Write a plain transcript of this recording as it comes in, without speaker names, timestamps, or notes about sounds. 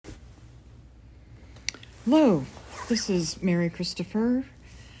Hello, this is Mary Christopher.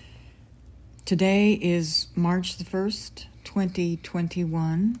 Today is March the 1st,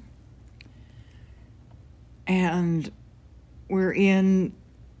 2021, and we're in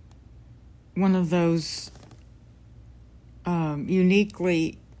one of those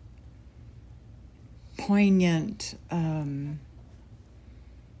uniquely poignant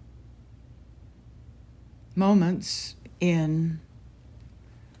moments in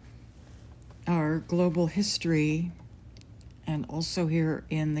our global history and also here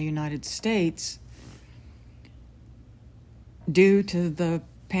in the United States due to the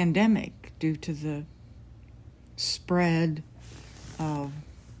pandemic, due to the spread of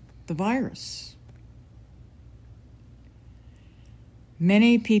the virus.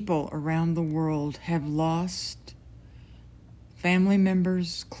 Many people around the world have lost family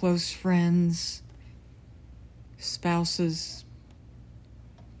members, close friends, spouses,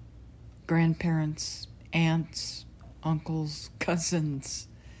 grandparents, aunts, uncles, cousins,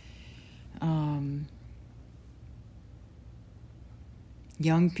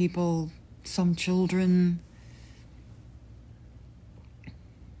 young people, some children,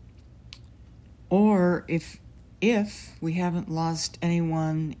 or if we haven't lost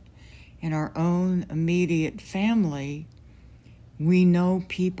anyone in our own immediate family, we know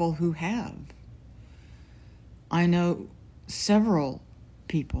people who have. I know several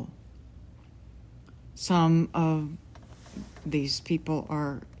people. Some of these people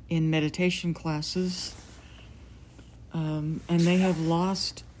are in meditation classes, and they have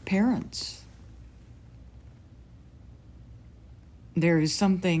lost parents. There is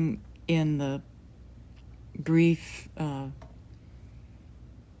something in the grief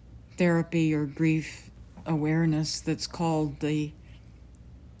therapy or grief awareness that's called the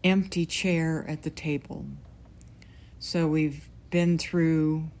empty chair at the table. So we've been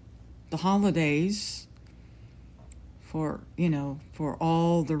through the holidays for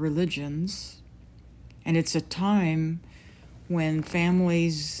all the religions, and it's a time when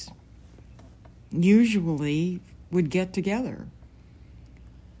families usually would get together.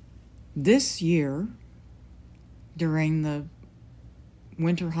 This year, during the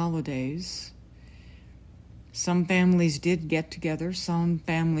winter holidays, some families did get together, some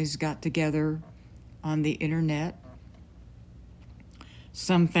families got together on the internet,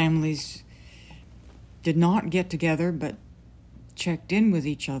 some families did not get together but checked in with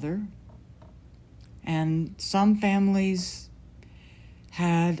each other, and some families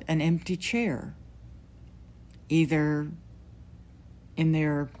had an empty chair, either in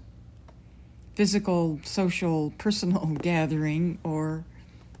their physical, social, personal gathering or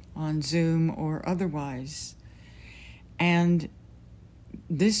on Zoom or otherwise. And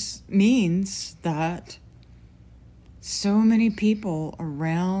this means that so many people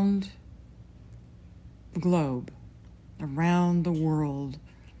around the globe, around the world,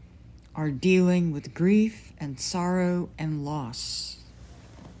 are dealing with grief and sorrow and loss.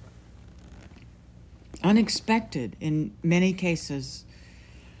 Unexpected in many cases,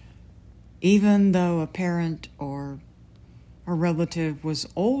 even though a parent or a relative was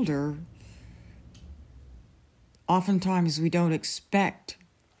older, oftentimes we don't expect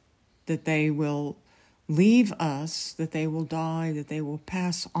that they will leave us, that they will die, that they will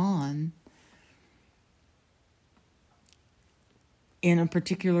pass on in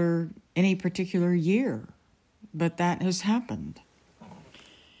any particular year. But that has happened.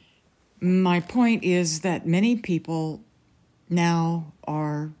 My point is that many people now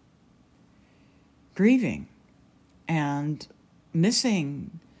are grieving and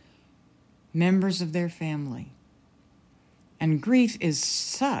missing members of their family. And grief is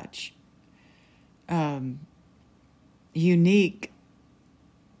such a unique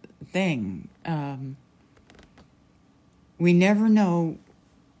thing. We never know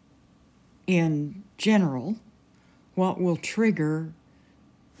in general what will trigger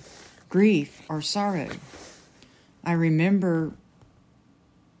grief or sorrow. I remember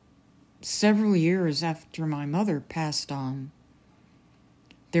several years after my mother passed on,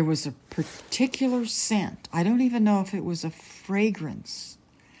 there was a particular scent. I don't even know if it was a fragrance,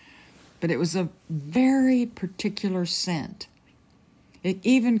 but it was a very particular scent. It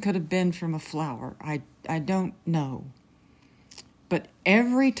even could have been from a flower. I don't know. But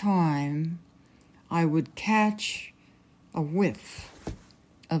every time I would catch a whiff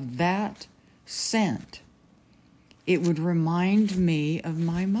of that scent, it would remind me of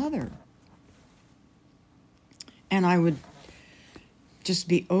my mother. And I would just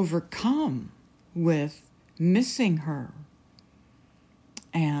be overcome with missing her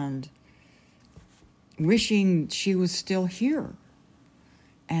and wishing she was still here.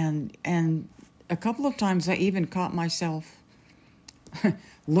 And a couple of times I even caught myself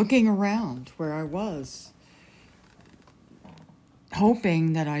looking around where I was,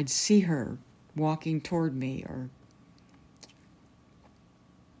 hoping that I'd see her walking toward me,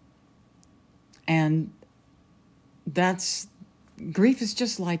 and grief is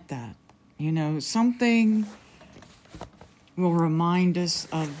just like that. Something will remind us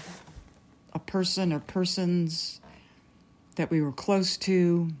of a person or persons that we were close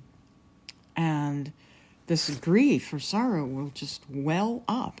to, and this grief or sorrow will just well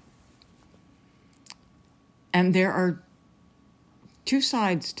up. And there are two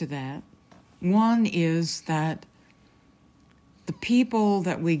sides to that. One is that the people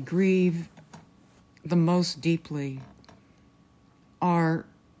that we grieve the most deeply are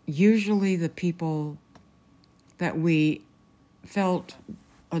usually the people that we felt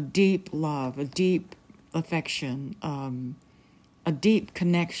a deep love, a deep affection, a deep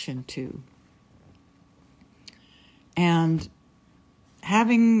connection to. And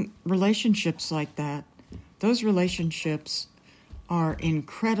having relationships like that, those relationships are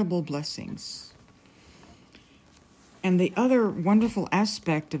incredible blessings. And the other wonderful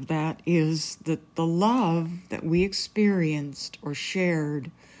aspect of that is that the love that we experienced or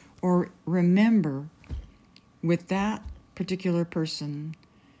shared or remember with that particular person,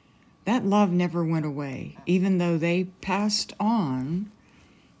 that love never went away. Even though they passed on,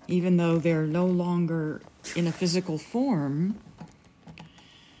 even though they're no longer in a physical form,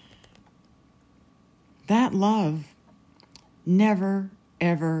 that love never,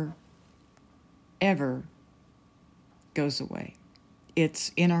 ever, ever goes away.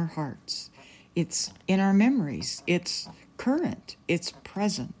 It's in our hearts. It's in our memories. It's current. It's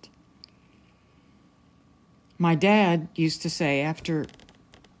present. My dad used to say, after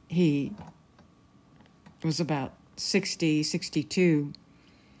he was about 60, 62,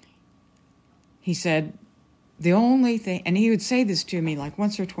 he said, the only thing, and he would say this to me like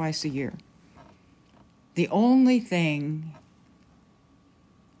once or twice a year, the only thing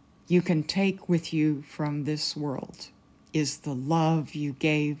you can take with you from this world is the love you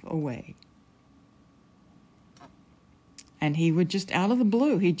gave away. And he would just, out of the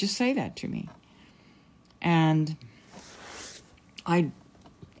blue, he'd just say that to me. And I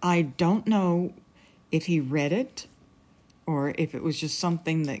don't know if he read it or if it was just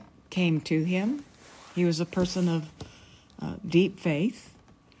something that came to him. He was a person of deep faith.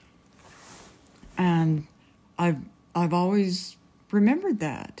 And I've always remembered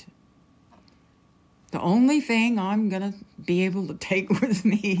that. The only thing I'm going to be able to take with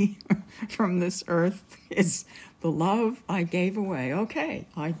me from this earth is the love I gave away. Okay,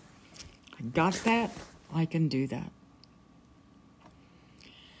 I got that. I can do that.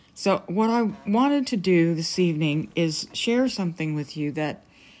 So what I wanted to do this evening is share something with you that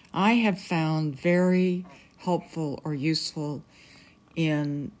I have found very helpful or useful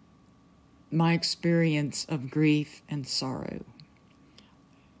in my experience of grief and sorrow.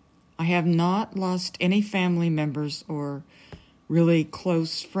 I have not lost any family members or really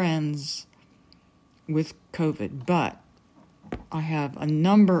close friends with COVID, but I have a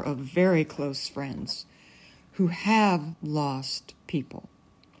number of very close friends who have lost people.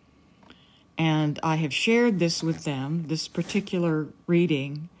 And I have shared this with them, this particular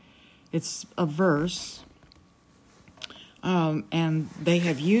reading. It's a verse, and they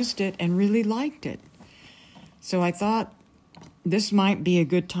have used it and really liked it. So I thought this might be a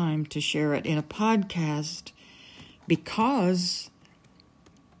good time to share it in a podcast, because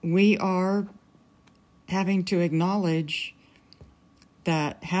we are having to acknowledge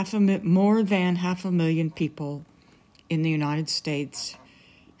that more than 500,000 people in the United States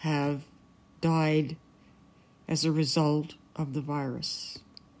have died as a result of the virus.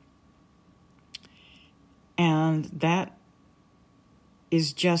 And that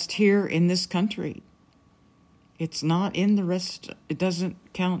is just here in this country. It's not in the rest. It doesn't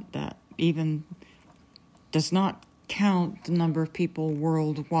count that. Even does not count the number of people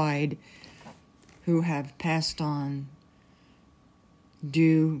worldwide who have passed on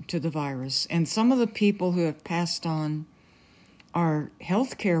due to the virus. And some of the people who have passed on are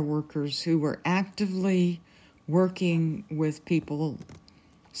healthcare workers who were actively working with people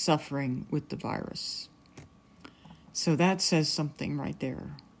suffering with the virus. So that says something right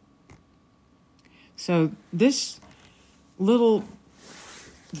there. So this little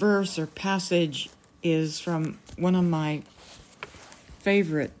verse or passage is from one of my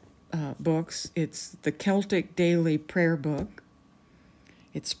favorite books. It's the Celtic Daily Prayer book.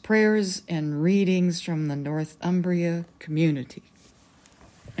 It's prayers and readings from the Northumbria Community.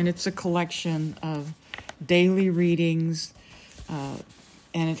 And it's a collection of daily readings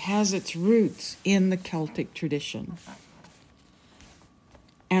and it has its roots in the Celtic tradition.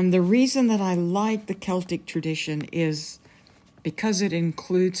 And the reason that I like the Celtic tradition is because it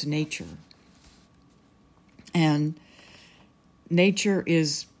includes nature. And nature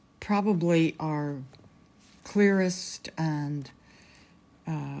is probably our clearest and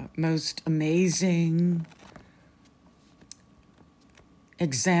most amazing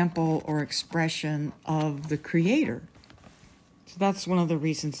example or expression of the Creator. So that's one of the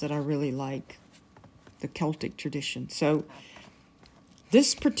reasons that I really like the Celtic tradition. So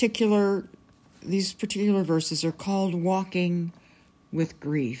these particular verses are called Walking with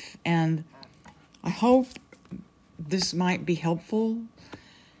Grief. And I hope this might be helpful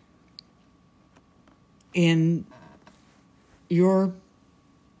in your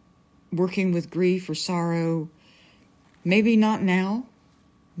working with grief or sorrow, maybe not now,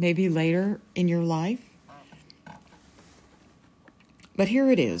 maybe later in your life. But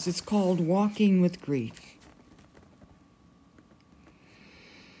here it is. It's called Walking with Grief.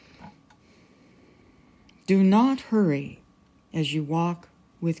 Do not hurry as you walk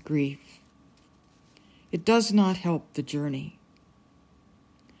with grief. It does not help the journey.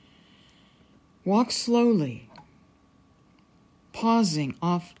 Walk slowly, pausing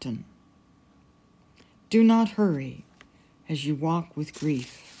often. Do not hurry as you walk with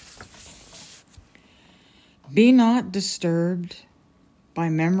grief. Be not disturbed by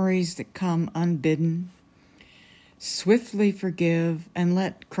memories that come unbidden. Swiftly forgive and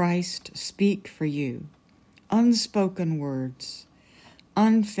let Christ speak for you. Unspoken words,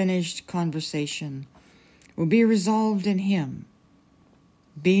 unfinished conversation will be resolved in Him.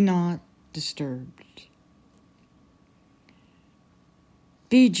 Be not disturbed.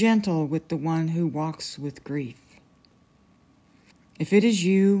 Be gentle with the one who walks with grief. If it is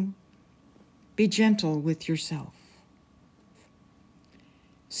you, be gentle with yourself.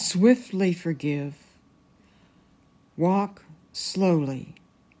 Swiftly forgive. Walk slowly,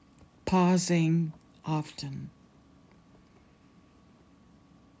 pausing often.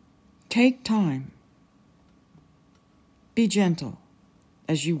 Take time. Be gentle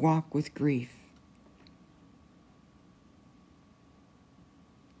as you walk with grief.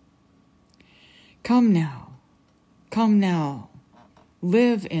 Come now,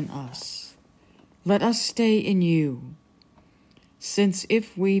 live in us. Let us stay in you, since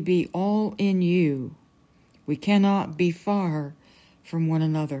if we be all in you, we cannot be far from one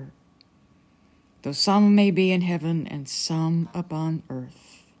another, though some may be in heaven and some upon earth.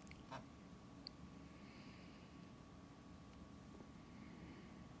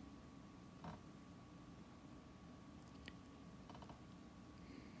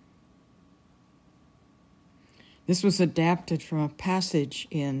 This was adapted from a passage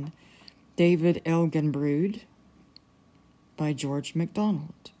in David Elginbrod by George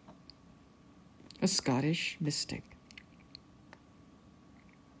MacDonald, a Scottish mystic.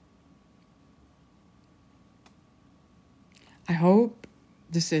 I hope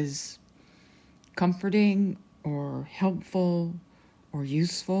this is comforting or helpful or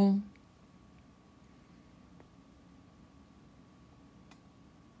useful.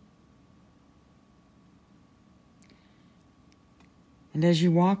 And as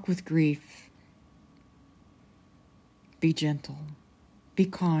you walk with grief, be gentle, be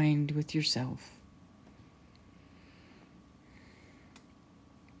kind with yourself.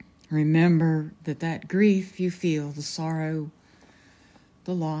 Remember that grief you feel, the sorrow,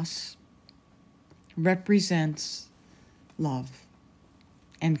 the loss, represents love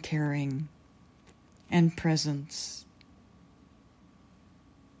and caring and presence.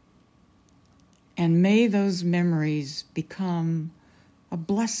 And may those memories become a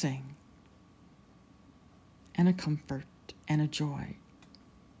blessing and a comfort and a joy.